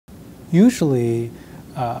Usually,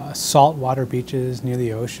 saltwater beaches near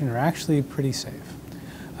the ocean are actually pretty safe.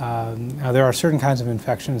 Now, there are certain kinds of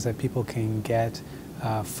infections that people can get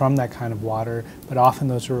from that kind of water, but often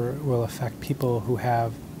those will affect people who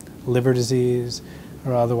have liver disease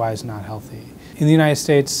or otherwise not healthy. In the United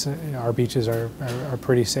States, our beaches are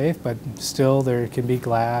pretty safe, but still there can be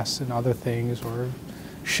glass and other things, or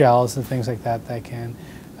shells and things like that that can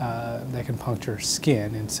puncture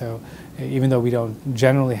skin. And so even though we don't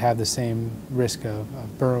generally have the same risk of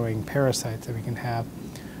burrowing parasites that we can have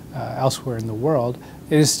elsewhere in the world,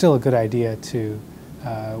 it is still a good idea to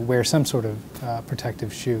wear some sort of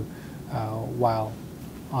protective shoe while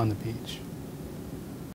on the beach.